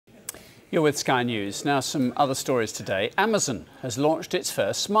You're with Sky News. Now some other stories today. Amazon has launched its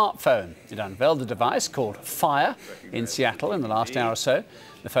first smartphone. It unveiled a device called Fire in Seattle in the last hour or so.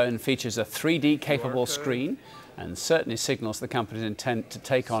 The phone features a 3D capable screen and certainly signals the company's intent to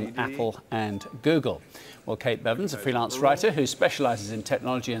take on Apple and Google. Well, Kate Bevans, a freelance writer who specialises in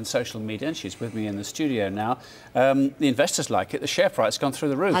technology and social media, and she's with me in the studio now. The investors like it. The share price has gone through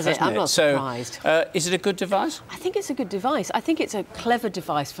the roof, hasn't it? I'm not surprised. Is it a good device? I think it's a good device. I think it's a clever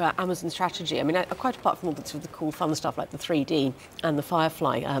device for Amazon strategy. I mean, quite apart from all the sort of cool fun stuff like the 3D and the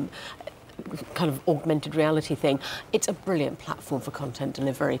Firefly, kind of augmented reality thing, it's a brilliant platform for content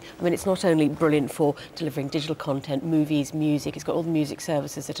delivery. I mean, it's not only brilliant for delivering digital content, movies, music, it's got all the music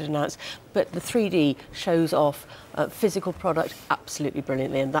services that are announced, but the 3D shows off physical product absolutely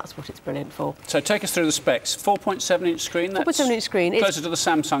brilliantly, and that's what it's brilliant for. So take us through the specs. 4.7-inch screen? 4.7-inch screen. Closer to the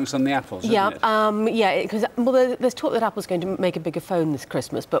Samsungs than the Apples, isn't it? Yeah, because there's talk that Apple's going to make a bigger phone this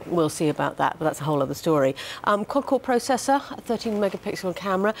Christmas, but we'll see about that, but that's a whole other story. Quad-core processor, a 13-megapixel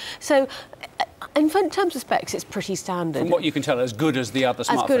camera. So in terms of specs, it's pretty standard. From what you can tell, as good as the other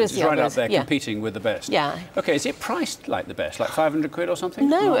smartphones. As good as it's the right others, up there, yeah. Competing with the best. Yeah. OK, is it priced like the best, like 500 quid or something?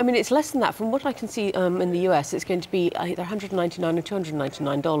 No, I mean, it's less than that. From what I can see in the US, it's going to be either $199 or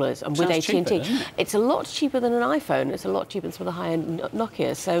 $299, and with AT&T. It's a lot cheaper than an iPhone. It's a lot cheaper than some of the high-end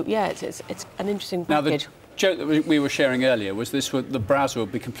Nokia. So, yeah, it's an interesting package. Now, the joke that we were sharing earlier was the browser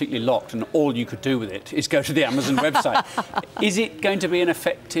would be completely locked and all you could do with it is go to the Amazon website. Is it going to be an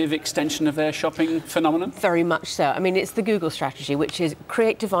effective extension of their shopping phenomenon? Very much so. I mean, it's the Google strategy, which is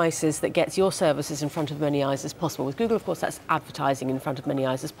create devices that gets your services in front of many eyes as possible. With Google, of course, that's advertising in front of many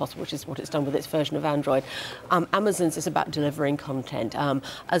eyes as possible, which is what it's done with its version of Android. Amazon's is about delivering content,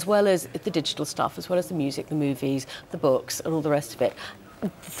 as well as the digital stuff, as well as the music, the movies, the books, and all the rest of it. The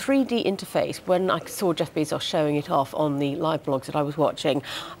 3D interface, when I saw Jeff Bezos showing it off on the live blogs that I was watching,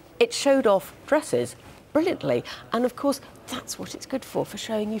 it showed off dresses brilliantly. And of course, that's what it's good for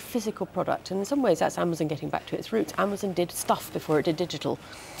showing you physical product. And in some ways, that's Amazon getting back to its roots. Amazon did stuff before it did digital.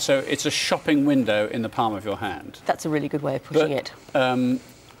 So it's a shopping window in the palm of your hand. That's a really good way of putting it.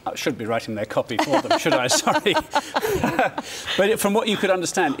 I should be writing their copy for them, should I? Sorry. But from what you could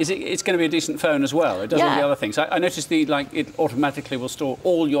understand, it's going to be a decent phone as well? It does all the other things. I noticed it automatically will store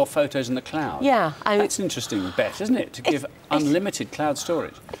all your photos in the cloud. Yeah. That's an interesting bet, isn't it? To give unlimited cloud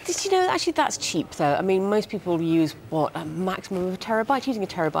storage. Did you know, actually, that's cheap, though. I mean, most people use, a maximum of a terabyte. Using a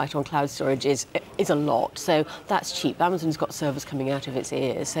terabyte on cloud storage is a lot, so that's cheap. Amazon's got servers coming out of its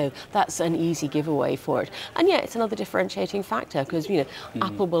ears, so that's an easy giveaway for it. And, yeah, it's another differentiating factor, because, you know,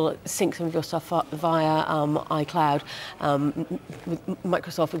 Apple will sync some of your stuff up via iCloud. With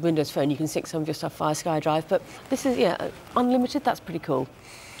Microsoft, with Windows Phone, you can sync some of your stuff via SkyDrive. But this is, unlimited, that's pretty cool.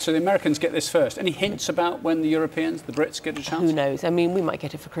 So the Americans get this first. Any hints about when the Europeans, the Brits, get a chance? Who knows? I mean, we might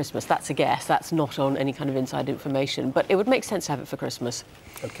get it for Christmas. That's a guess. That's not on any kind of inside information. But it would make sense to have it for Christmas.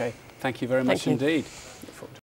 OK. Thank you very much indeed.